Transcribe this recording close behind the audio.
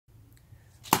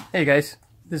Hey guys,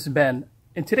 this is Ben.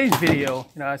 In today's video,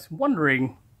 I was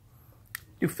wondering,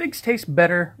 do figs taste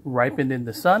better ripened in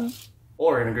the sun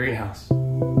or in a greenhouse?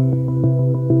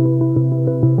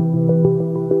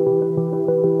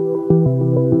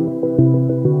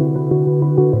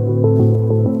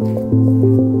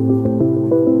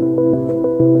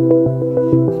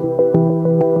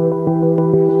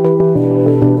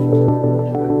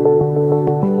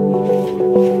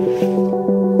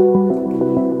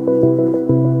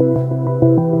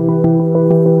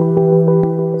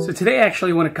 Today I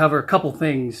actually want to cover a couple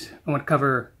things. I want to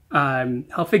cover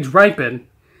how figs ripen,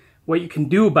 what you can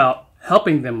do about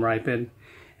helping them ripen,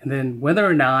 and then whether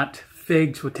or not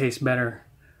figs would taste better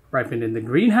ripened in the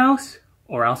greenhouse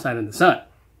or outside in the sun.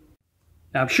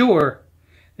 Now I'm sure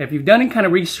that if you've done any kind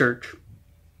of research,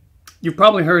 you've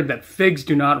probably heard that figs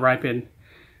do not ripen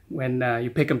when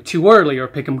you pick them too early or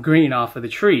pick them green off of the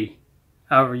tree.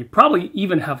 However, you probably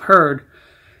even have heard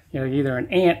either an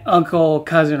aunt, uncle,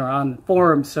 cousin, or on the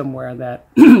forum somewhere that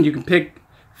you can pick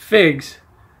figs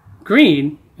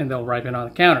green and they'll ripen on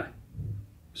the counter.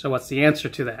 So what's the answer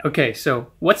to that? Okay,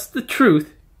 so what's the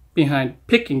truth behind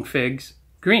picking figs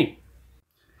green?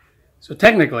 So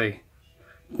technically,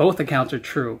 both accounts are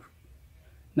true.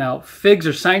 Now, figs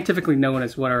are scientifically known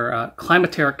as what are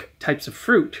climateric types of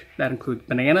fruit. That include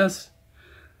bananas,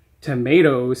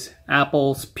 tomatoes,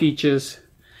 apples, peaches.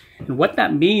 And what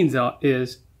that means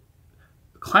is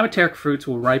climateric fruits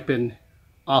will ripen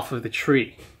off of the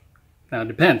tree. Now it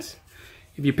depends.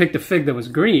 If you picked a fig that was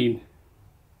green,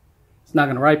 it's not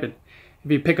going to ripen. If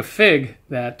you pick a fig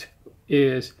that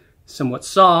is somewhat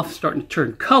soft, starting to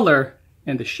turn color,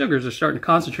 and the sugars are starting to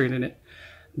concentrate in it,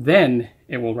 then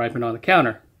it will ripen on the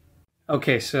counter.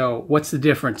 Okay, so what's the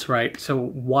difference, right? So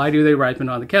why do they ripen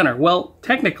on the counter? Well,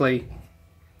 technically,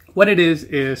 what it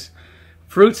is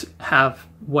fruits have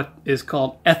what is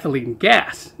called ethylene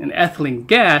gas. And ethylene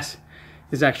gas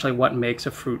is actually what makes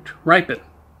a fruit ripen.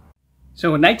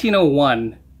 So in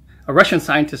 1901, a Russian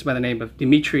scientist by the name of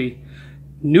Dimitry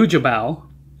Neljubow,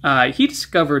 he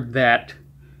discovered that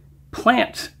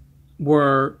plants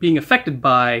were being affected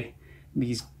by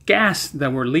these gas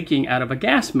that were leaking out of a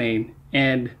gas main,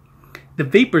 and the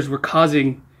vapors were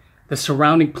causing the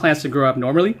surrounding plants to grow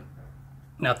abnormally.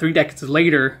 Now, 3 decades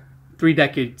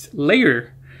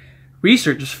later,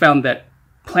 researchers found that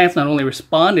plants not only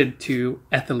responded to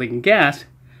ethylene gas,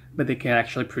 but they can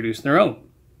actually produce their own.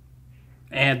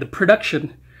 And the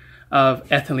production of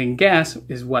ethylene gas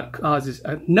is what causes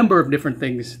a number of different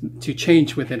things to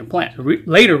change within a plant.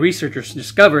 Later, researchers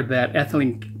discovered that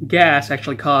ethylene gas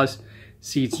actually caused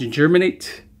seeds to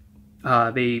germinate.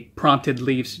 They prompted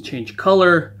leaves to change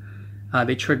color.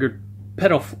 They triggered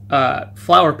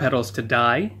flower petals to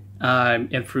die,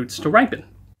 and fruits to ripen.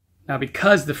 Now,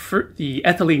 because the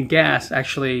ethylene gas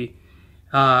actually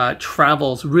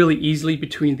travels really easily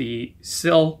between the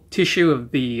cell tissue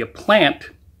of the plant,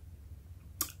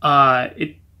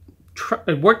 it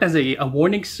worked as a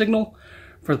warning signal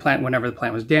for the plant whenever the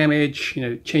plant was damaged,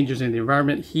 changes in the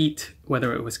environment, heat,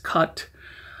 whether it was cut,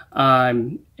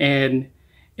 and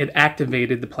it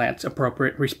activated the plant's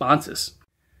appropriate responses.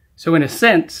 So in a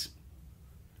sense,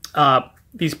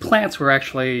 these plants were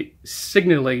actually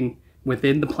signaling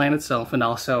within the plant itself and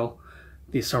also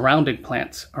the surrounding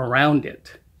plants around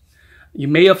it. You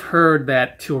may have heard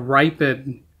that to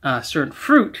ripen certain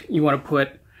fruit, you want to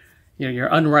put your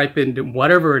unripened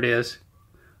whatever it is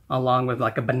along with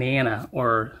like a banana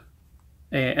or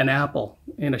an apple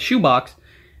in a shoebox,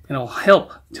 and it'll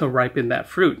help to ripen that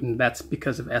fruit, and that's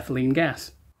because of ethylene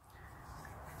gas.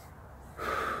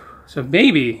 So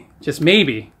maybe, just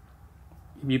maybe,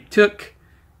 if you took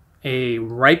a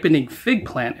ripening fig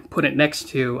plant and put it next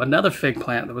to another fig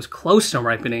plant that was close to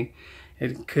ripening,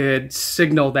 it could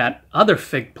signal that other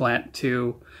fig plant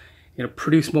to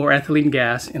produce more ethylene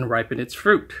gas and ripen its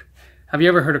fruit. Have you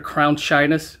ever heard of crown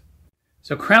shyness?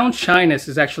 So crown shyness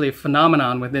is actually a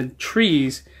phenomenon within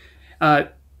trees,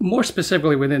 more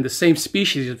specifically within the same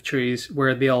species of trees,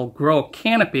 where they'll grow a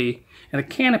canopy and the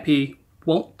canopy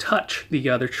won't touch the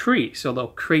other tree. So they'll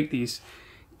create these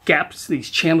gaps,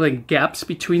 these channeling gaps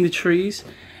between the trees,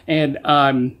 and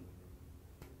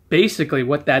basically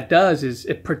what that does is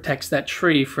it protects that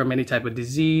tree from any type of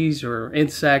disease or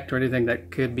insect or anything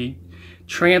that could be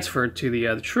transferred to the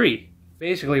other tree.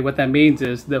 Basically what that means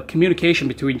is the communication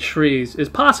between trees is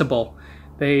possible.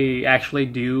 They actually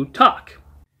do talk.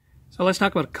 So let's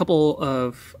talk about a couple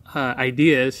of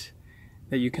ideas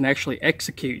that you can actually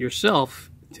execute yourself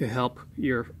to help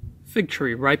your fig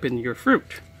tree ripen your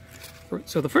fruit.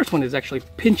 So the first one is actually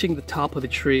pinching the top of the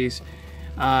trees.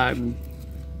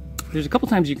 There's a couple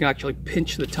times you can actually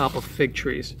pinch the top of fig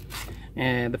trees.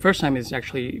 And the first time is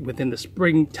actually within the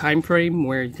spring time frame,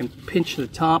 where you can pinch the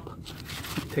top.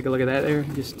 Take a look at that there.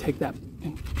 Just take that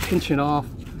and pinch it off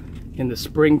in the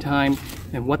springtime.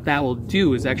 And what that will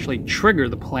do is actually trigger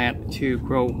the plant to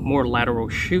grow more lateral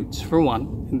shoots, for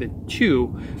one, and then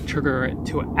two, trigger it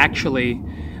to actually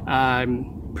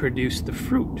produce the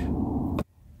fruit.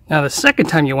 Now the second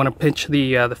time you want to pinch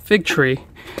the fig tree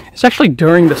is actually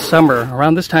during the summer,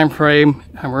 around this time frame.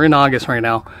 We're in August right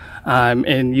now,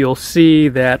 and you'll see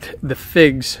that the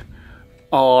figs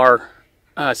are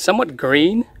somewhat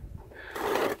green.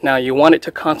 Now you want it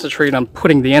to concentrate on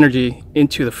putting the energy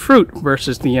into the fruit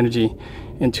versus the energy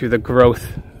into the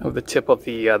growth of the tip of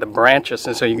the branches.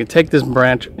 And so you can take this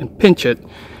branch and pinch it.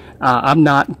 I'm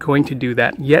not going to do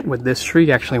that yet with this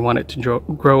tree. I actually want it to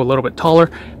grow a little bit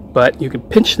taller, but you can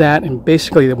pinch that, and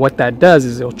basically what that does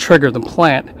is it'll trigger the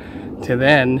plant to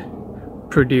then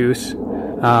produce,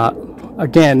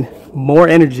 again, more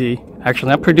energy. Actually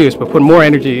not produce, but put more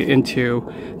energy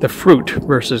into the fruit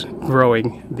versus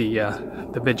growing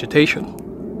the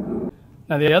vegetation.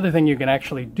 Now the other thing you can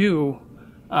actually do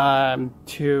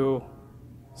to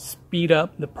speed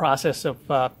up the process of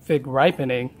fig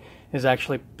ripening is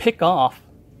actually pick off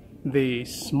the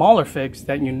smaller figs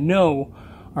that you know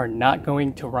are not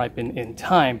going to ripen in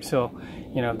time. So,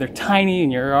 you know, they're tiny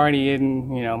and you're already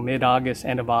in, you know, mid-August,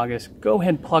 end of August. Go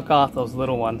ahead and pluck off those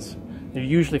little ones. They're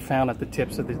usually found at the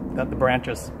tips of the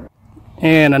branches.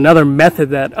 And another method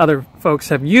that other folks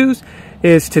have used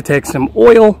is to take some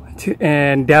oil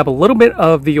and dab a little bit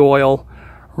of the oil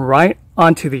right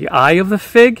onto the eye of the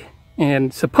fig,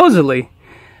 and supposedly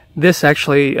this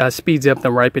actually speeds up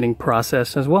the ripening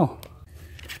process as well.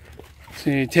 So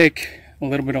you take a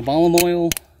little bit of olive oil.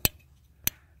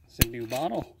 It's a new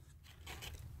bottle.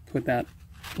 Put that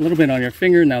a little bit on your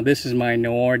finger. Now this is my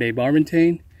Noir de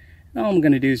Barbentane. All I'm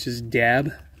going to do is just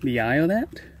dab the eye of that.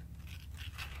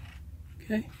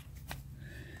 Okay.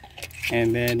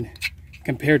 And then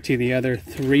compared to the other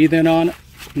three that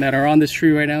are on this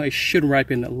tree right now, it should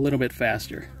ripen a little bit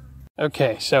faster.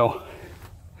 Okay, so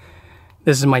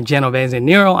this is my Genovese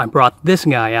Nero. I brought this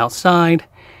guy outside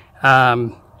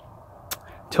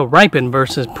to ripen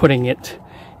versus putting it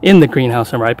in the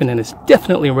greenhouse and ripen, and it's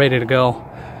definitely ready to go.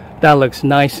 That looks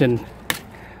nice and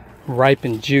ripe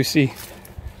and juicy.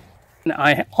 And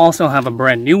I also have a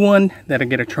brand new one that I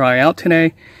get to try out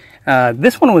today.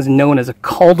 This one was known as a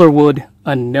Calderwood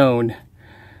Unknown.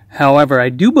 However, I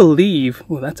do believe,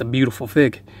 well, that's a beautiful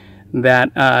fig,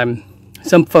 that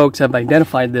some folks have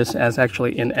identified this as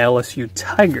actually an LSU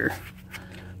Tiger.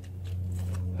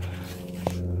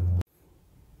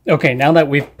 Okay, now that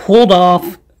we've pulled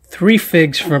off 3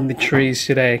 figs from the trees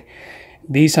today,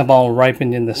 these have all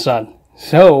ripened in the sun.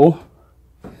 So,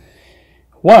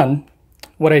 one,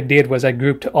 what I did was I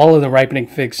grouped all of the ripening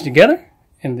figs together,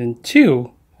 and then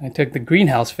 2, I took the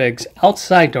greenhouse figs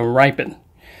outside to ripen.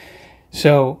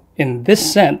 So, in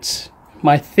this sense,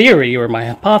 my theory or my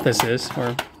hypothesis,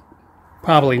 or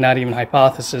probably not even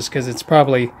hypothesis because it's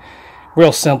probably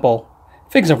real simple,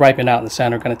 figs that ripen out in the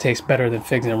sun are going to taste better than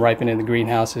figs that ripen in the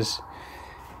greenhouses.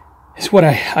 It's what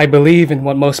I believe and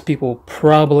what most people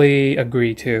probably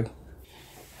agree to.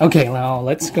 Okay, now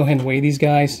let's go ahead and weigh these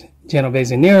guys.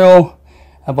 Genovese Nero,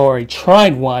 I've already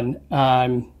tried one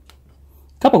a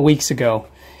couple weeks ago,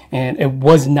 and it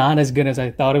was not as good as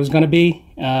I thought it was going to be.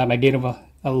 I gave it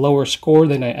a lower score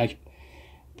than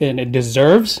it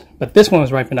deserves, but this one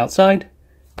was ripened outside.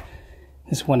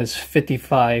 This one is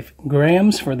 55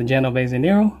 grams for the Genovese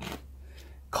Nero.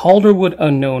 Calderwood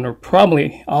Unknown, or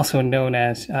probably also known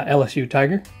as LSU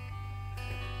Tiger,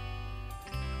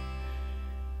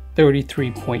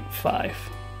 33.5.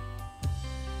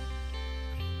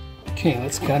 Okay,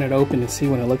 let's cut it open and see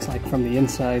what it looks like from the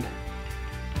inside.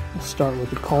 We'll start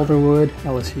with the Calderwood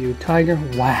LSU Tiger.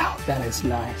 Wow, that is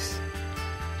nice.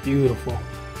 Beautiful.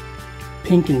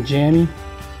 Pink and jammy.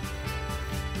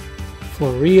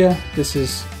 Florea, this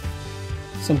is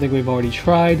something we've already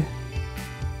tried.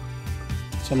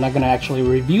 So I'm not going to actually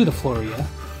review the Florea,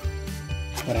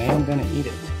 but I am going to eat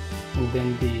it. And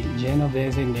then the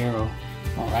Genovese Nero.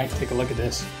 Alright, take a look at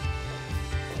this.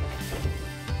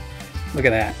 Look at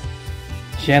that.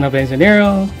 Genovese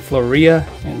Nero, Florea,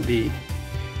 and the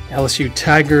LSU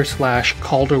Tiger /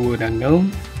 Calderwood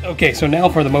Unknown. Okay, so now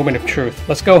for the moment of truth.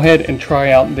 Let's go ahead and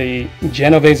try out the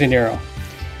Genovese Nero.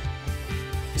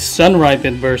 Sun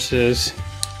ripened versus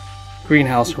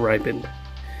greenhouse ripened.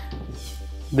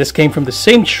 This came from the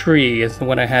same tree as the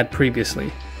one I had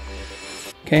previously.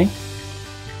 Okay.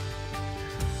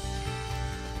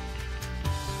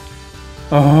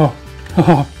 Oh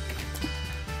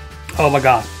my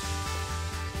God.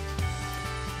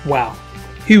 Wow.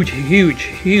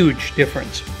 huge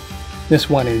difference. This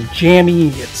one is jammy,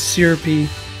 it's syrupy.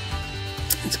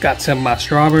 It's got some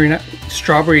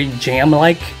strawberry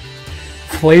jam-like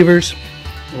flavors,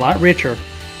 a lot richer,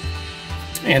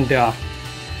 and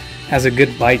has a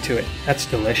good bite to it. That's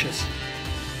delicious.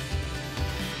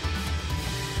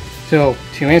 So,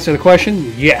 to answer the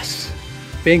question, yes,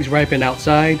 figs ripened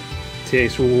outside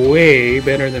taste way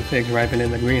better than figs ripened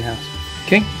in the greenhouse.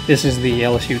 Okay, this is the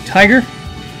LSU Tiger,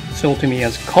 sold to me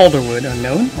as Calderwood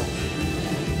Unknown.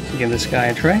 So give this guy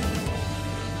a try.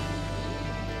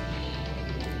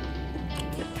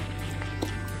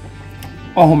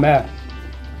 Oh man.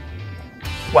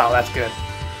 Wow, that's good.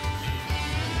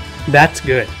 That's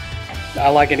good. I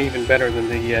like it even better than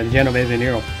the Genovese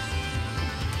Nero.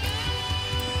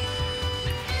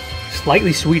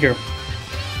 Slightly sweeter.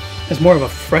 There's more of a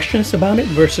freshness about it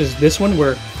versus this one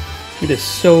where it is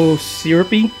so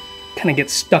syrupy, kind of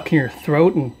gets stuck in your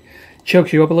throat and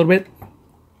chokes you up a little bit.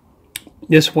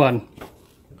 This one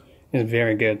is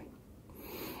very good.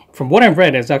 From what I've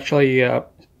read, it's actually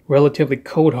relatively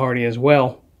cold hardy as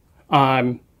well.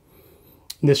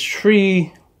 This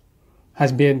tree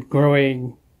has been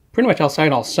growing pretty much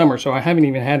outside all summer, so I haven't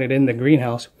even had it in the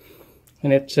greenhouse.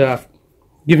 And it's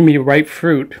giving me ripe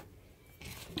fruit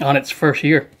on its first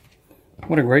year.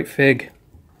 What a great fig.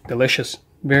 Delicious.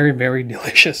 Very, very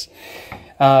delicious.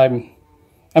 I'm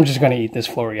just going to eat this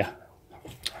for you.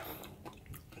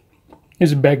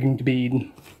 It's begging to be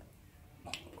eaten.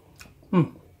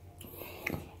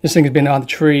 This thing has been on the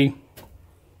tree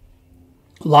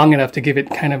long enough to give it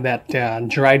kind of that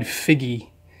dried figgy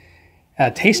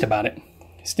taste about it.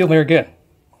 It's still very good.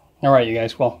 All right, you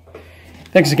guys. Well,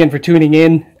 thanks again for tuning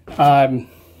in.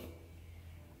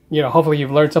 Hopefully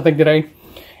you've learned something today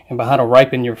about how to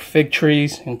ripen your fig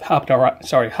trees and how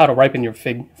to ripen your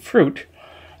fig fruit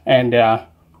and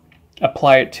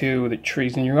apply it to the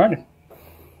trees in your garden.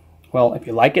 Well, if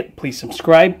you like it, please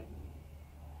subscribe.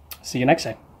 See you next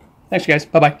time. Thanks, guys.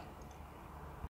 Bye-bye.